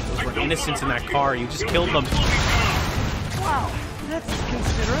 Those were innocents in that car. You just killed them. Wow, that's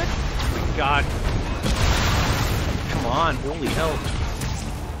considerate. Oh my god. Come on, holy hell.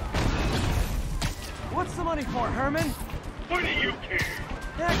 What's the money for, Herman? Why do you care?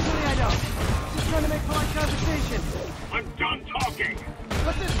 Actually, I don't. Just trying to make polite conversation. I'm done talking!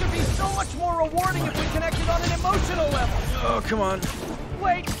 But this could be so much more rewarding if we connected on an emotional level. Oh, come on.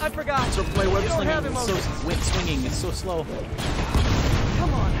 Wait, I forgot. So my web You don't have slinging. It's so emotions. web swinging. It's so slow.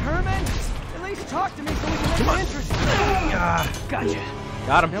 Come on, Herman. At least talk to me so we can make it interesting. Gotcha.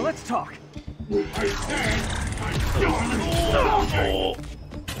 Got him. Now let's talk.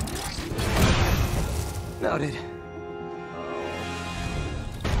 Noted.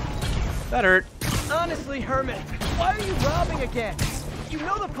 That hurt. Honestly, Herman, why are you robbing again? You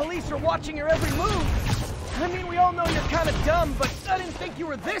know the police are watching your every move. I mean, we all know you're kind of dumb, but I didn't think you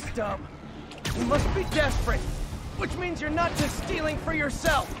were this dumb. You must be desperate, which means you're not just stealing for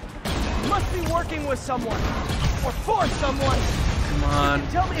yourself. You must be working with someone, or for someone. Come on. You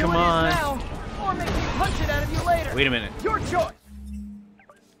can tell me Come who on. it is now, or make me punch it out of you later. Wait a minute. Your choice.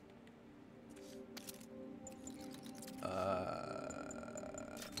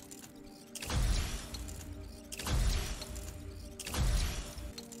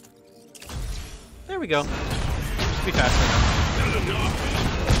 There we go. Should be faster now.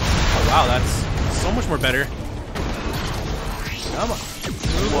 Oh wow, that's so much more better. Come on.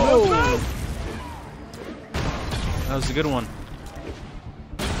 Whoa. That was a good one.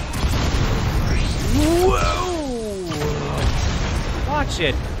 Whoa! Watch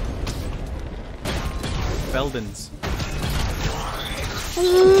it. Feldens.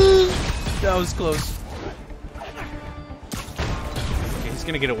 That was close. Okay, he's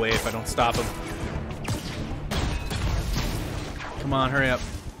gonna get away if I don't stop him. Come on, hurry up.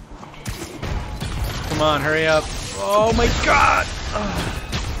 Come on, hurry up. Oh my god!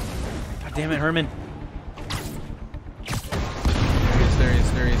 Oh. God damn it, Herman. There he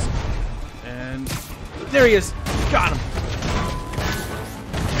is, there he is. And there he is. Got him.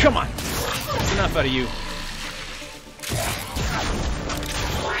 Come on. That's enough out of you.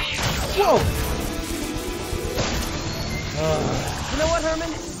 Whoa! You know what, Herman?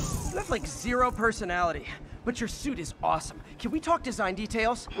 You have like 0 personality, but your suit is awesome. Can we talk design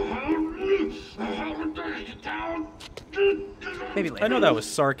details? Maybe later. I know that was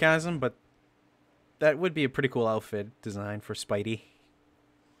sarcasm, but that would be a pretty cool outfit design for Spidey.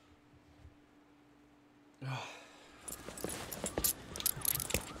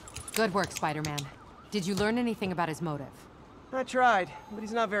 Good work, Spider-Man. Did you learn anything about his motive? I tried, but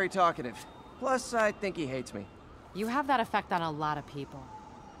he's not very talkative. Plus, I think he hates me. You have that effect on a lot of people.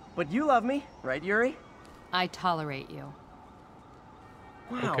 But you love me, right, Yuri? I tolerate you.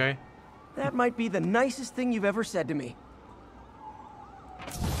 Wow. Okay. That might be the nicest thing you've ever said to me.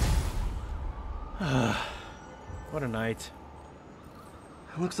 What a night.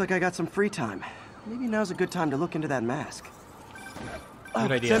 Looks like I got some free time. Maybe now's a good time to look into that mask.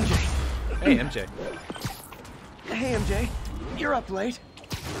 Good idea. It's MJ. Hey, MJ. Hey, MJ. You're up late.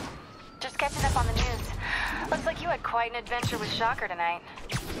 Just catching up on the news. Looks like you had quite an adventure with Shocker tonight.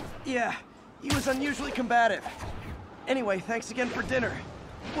 Yeah, he was unusually combative. Anyway, thanks again for dinner.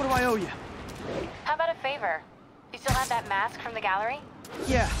 What do I owe you? How about a favor? You still have that mask from the gallery?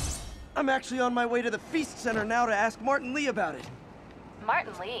 Yeah. I'm actually on my way to the Feast Center now to ask Martin Lee about it.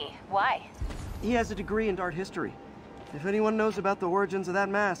 Martin Lee? Why? He has a degree in art history. If anyone knows about the origins of that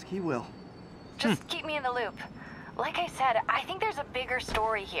mask, he will. Just keep me in the loop. Like I said, I think there's a bigger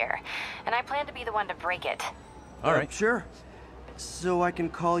story here, and I plan to be the one to break it. All right. Sure. So I can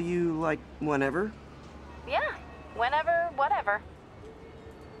call you, like, whenever? Yeah, whenever, whatever.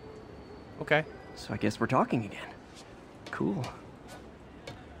 Okay. So I guess we're talking again. Cool.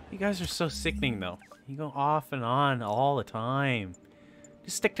 You guys are so sickening, though. You go off and on all the time.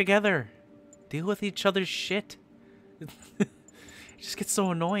 Just stick together. Deal with each other's shit. It just gets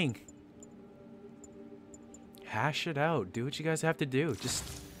so annoying. Hash it out. Do what you guys have to do.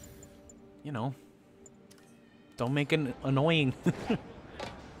 Just, you know, don't make it annoying.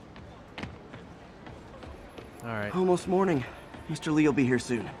 Alright. Almost morning. Mr. Lee will be here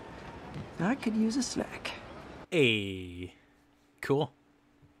soon. I could use a snack. Hey. Cool.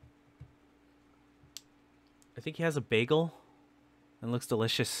 I think he has a bagel. And looks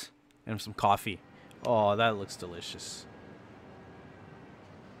delicious. And some coffee. Oh, that looks delicious.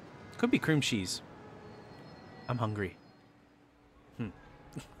 Could be cream cheese. I'm hungry.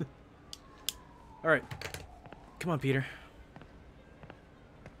 Alright. Come on, Peter.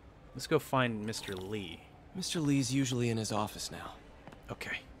 Let's go find Mr. Lee. Mr. Lee's usually in his office now.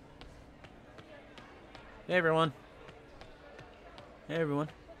 Okay. Hey, everyone. Hey, everyone.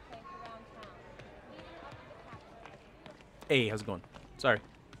 Hey, how's it going? Sorry.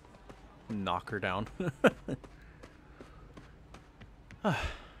 Knock her down. I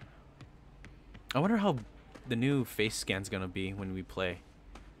wonder how the new face scan's gonna be when we play.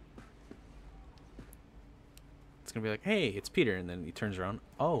 It's gonna be like, hey, it's Peter, and then he turns around.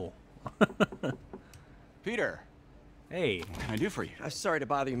 Oh. Peter. Hey. What can I do for you? I'm sorry to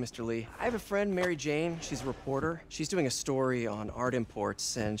bother you, Mr. Lee. I have a friend, Mary Jane. She's a reporter. She's doing a story on art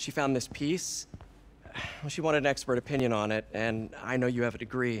imports, and she found this piece. Well, she wanted an expert opinion on it, and I know you have a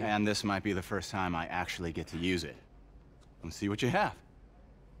degree. And this might be the first time I actually get to use it. Let's see what you have.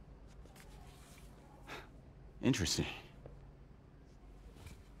 Interesting.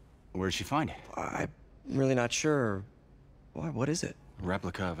 Where did she find it? I'm really not sure. Why, what is it? A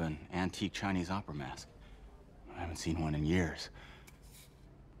replica of an antique Chinese opera mask. I haven't seen one in years.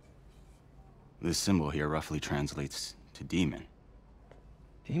 This symbol here roughly translates to demon.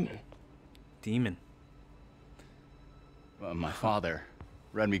 Demon? Demon. My father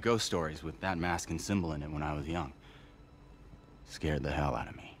read me ghost stories with that mask and symbol in it when I was young. Scared the hell out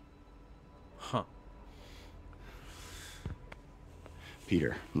of me. Huh.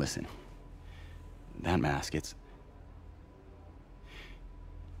 Peter, listen. That mask, it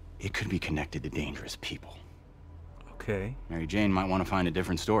could be connected to dangerous people. Okay. Mary Jane might want to find a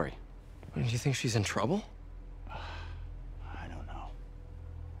different story. Do you think she's in trouble? I don't know.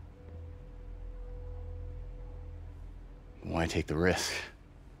 Why take the risk?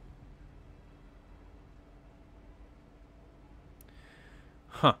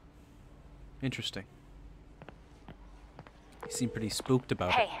 Huh. Interesting. You seem pretty spooked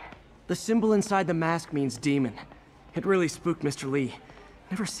about it. The symbol inside the mask means demon. It really spooked Mr. Lee.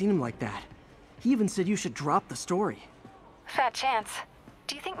 Never seen him like that. He even said you should drop the story. Fat chance.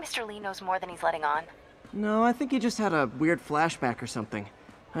 Do you think Mr. Lee knows more than he's letting on? No, I think he just had a weird flashback or something.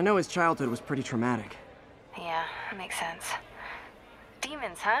 I know his childhood was pretty traumatic. Yeah, makes sense.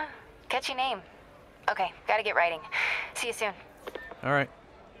 Demons, huh? Catchy name. Okay, gotta get writing. See you soon. All right.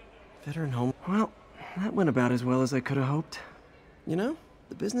 Veteran home. Well, that went about as well as I could have hoped. You know,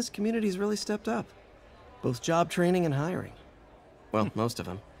 the business community's really stepped up. Both job training and hiring. Well, most of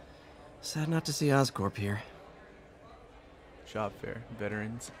them. Sad not to see Oscorp here. Job fair,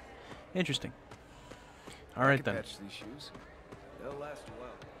 veterans. Interesting. All right then. Patch these shoes. They'll last a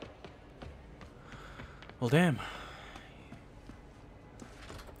while. Well, damn.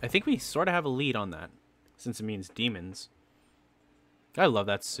 I think we sort of have a lead on that, since it means demons. I love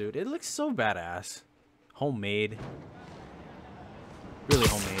that suit. It looks so badass. Homemade. Really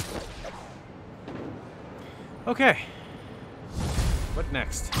homemade. Okay. What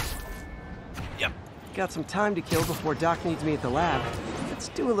next? Yep. Got some time to kill before Doc needs me at the lab. Let's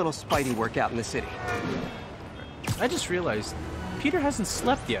do a little Spidey workout in the city. I just realized Peter hasn't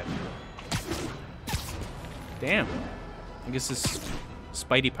slept yet. Damn. I guess his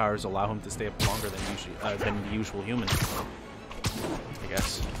Spidey powers allow him to stay up longer than the usual humans. I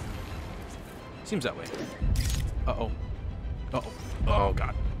guess. Seems that way. Uh-oh. Uh-oh. Oh,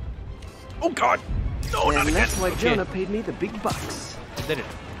 God. Oh, God! No, and not again! that's why Okay. Jonah paid me the big bucks. I did it.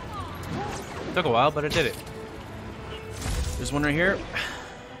 Took a while, but I did it. There's one right here.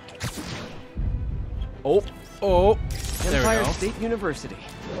 Oh, oh. There we Empire go. State University,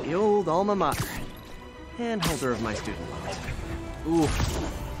 the old alma mater, and holder of my student loans. Ooh.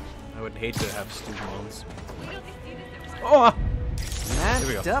 I would hate to have student loans. Oh! There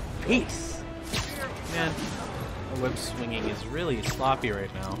we Matched go. up piece. Man, the web swinging is really sloppy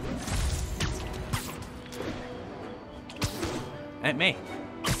right now. Aunt May.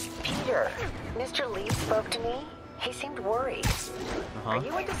 Peter, Mr. Lee spoke to me. He seemed worried. Are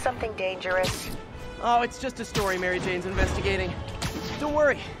you into something dangerous? Oh, it's just a story Mary Jane's investigating. Don't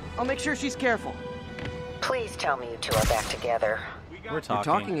worry, I'll make sure she's careful. Please tell me you two are back together. We're You're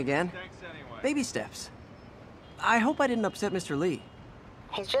talking. talking again. Baby steps. I hope I didn't upset Mr. Lee.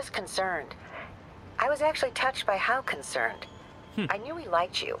 He's just concerned. I was actually touched by how concerned. I knew he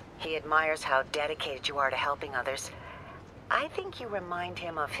liked you. He admires how dedicated you are to helping others. I think you remind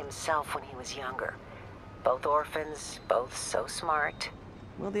him of himself when he was younger. Both orphans, both so smart.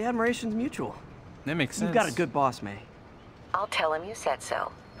 Well, the admiration's mutual. That makes sense. You've got a good boss, May. I'll tell him you said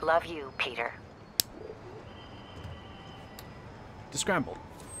so. Love you, Peter. To scramble.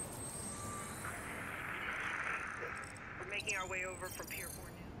 We're making our way over from Pier 4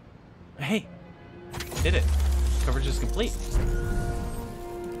 now. Hey, did it. Coverage is complete.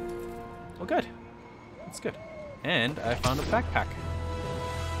 Well, good. That's good. And I found a backpack.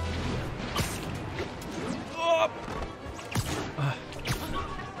 Oh!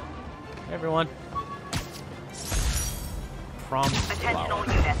 Hey, everyone. Prom Attention all flower.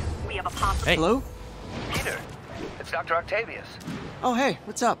 units. We have a possible... Hey. Hello? Peter, it's Dr. Octavius. Oh, hey,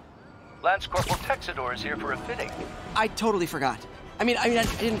 what's up? Lance Corporal Texador is here for a fitting. I totally forgot. I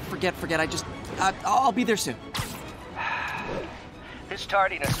didn't forget. I'll be there soon. His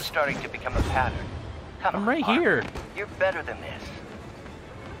tardiness is starting to become a pattern. Come I'm on, right Parker. here. You're better than this.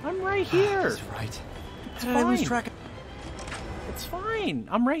 I'm right here. That's right. It's How did I lose fine. track of... It's fine.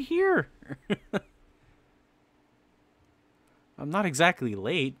 I'm right here. I'm not exactly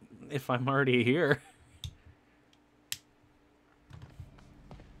late if I'm already here.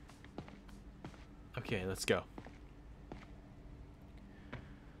 Okay, let's go.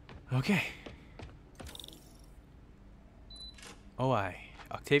 Okay. OI,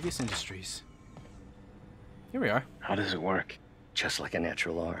 Octavius Industries. Here we are. How does it work? Just like a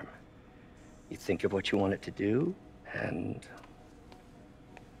natural arm. You think of what you want it to do, and...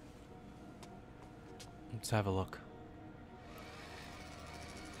 Let's have a look.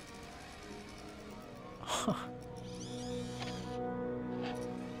 Huh.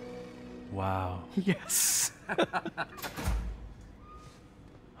 Wow. Yes.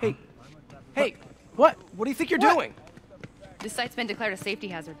 Hey. What? What do you think you're What? doing? This site's been declared a safety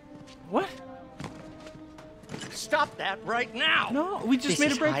hazard. What? Stop that right now! No, we just made a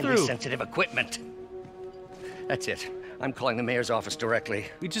This is breakthrough. highly sensitive equipment. That's it. I'm calling the mayor's office directly.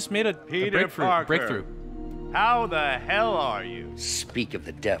 We just made a Peter breakthrough. Parker. Breakthrough. How the hell are you? Speak of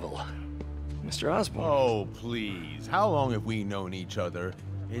the devil. Mr. Osborn. Oh, please. How long have we known each other?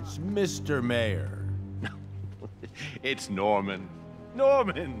 It's Mr. Mayor. It's Norman.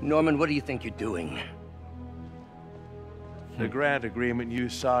 Norman! Norman, what do you think you're doing? The grant agreement you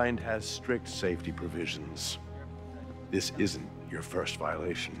signed has strict safety provisions. This isn't your first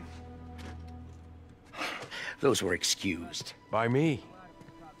violation. Those were excused. By me.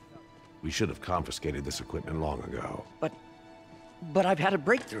 We should have confiscated this equipment long ago. But I've had a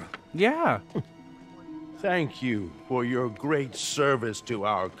breakthrough. Yeah. Thank you for your great service to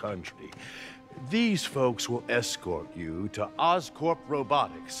our country. These folks will escort you to Oscorp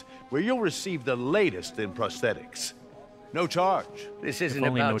Robotics, where you'll receive the latest in prosthetics. No charge. This isn't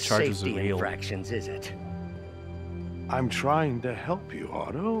about safety infractions, is it? I'm trying to help you,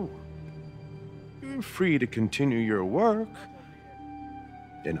 Otto. You're free to continue your work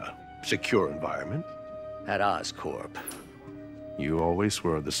in a secure environment. At Oscorp. You always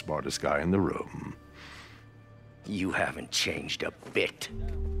were the smartest guy in the room. You haven't changed a bit.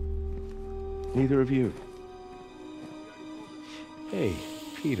 Neither of you. Hey,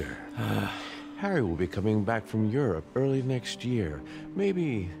 Peter. Harry will be coming back from Europe early next year.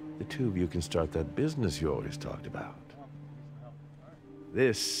 Maybe the two of you can start that business you always talked about.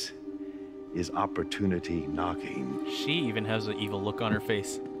 This is opportunity knocking. She even has an evil look on her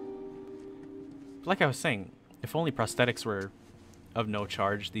face. Like I was saying, if only prosthetics were of no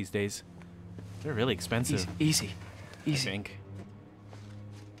charge these days. They're really expensive. Easy. I think.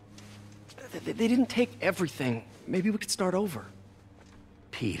 They didn't take everything. Maybe we could start over.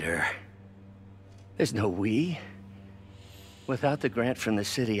 Peter. There's no we. Without the grant from the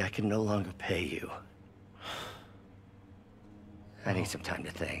city, I can no longer pay you. I need some time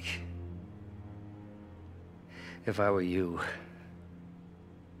to think. If I were you,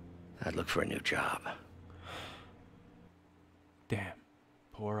 I'd look for a new job. Damn.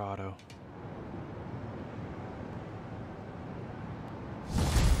 Poor Otto.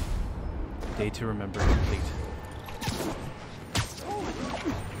 Day to remember complete.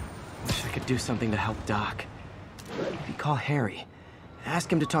 Wish I could do something to help Doc. Maybe call Harry.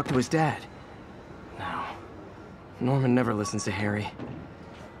 Ask him to talk to his dad. No. Norman never listens to Harry.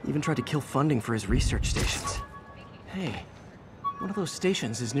 Even tried to kill funding for his research stations. Hey, one of those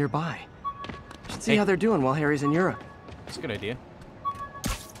stations is nearby. Should see how they're doing while Harry's in Europe. That's a good idea.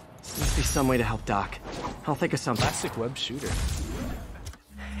 Must be some way to help Doc. I'll think of something. Classic web shooter.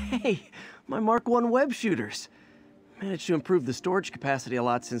 Hey, my Mark I web shooters. Managed to improve the storage capacity a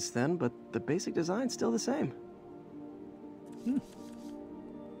lot since then, but the basic design's still the same.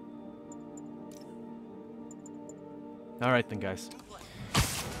 Alright then, guys.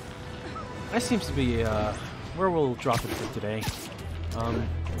 That seems to be where we'll drop it for today.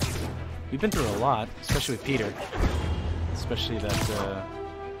 We've been through a lot, especially with Peter. Especially that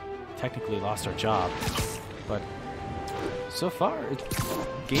technically lost our job. But so far,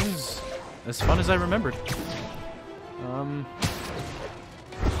 game's as fun as I remembered. I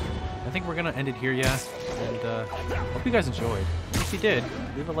think we're gonna end it here, yeah. And hope you guys enjoyed. And if you did,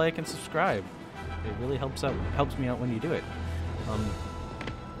 leave a like and subscribe. It really helps me out when you do it. I'm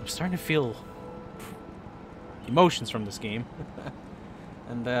starting to feel emotions from this game.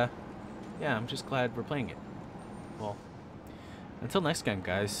 And yeah, I'm just glad we're playing it. Well, until next time,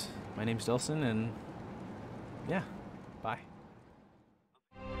 guys. My name's Delsin, and yeah.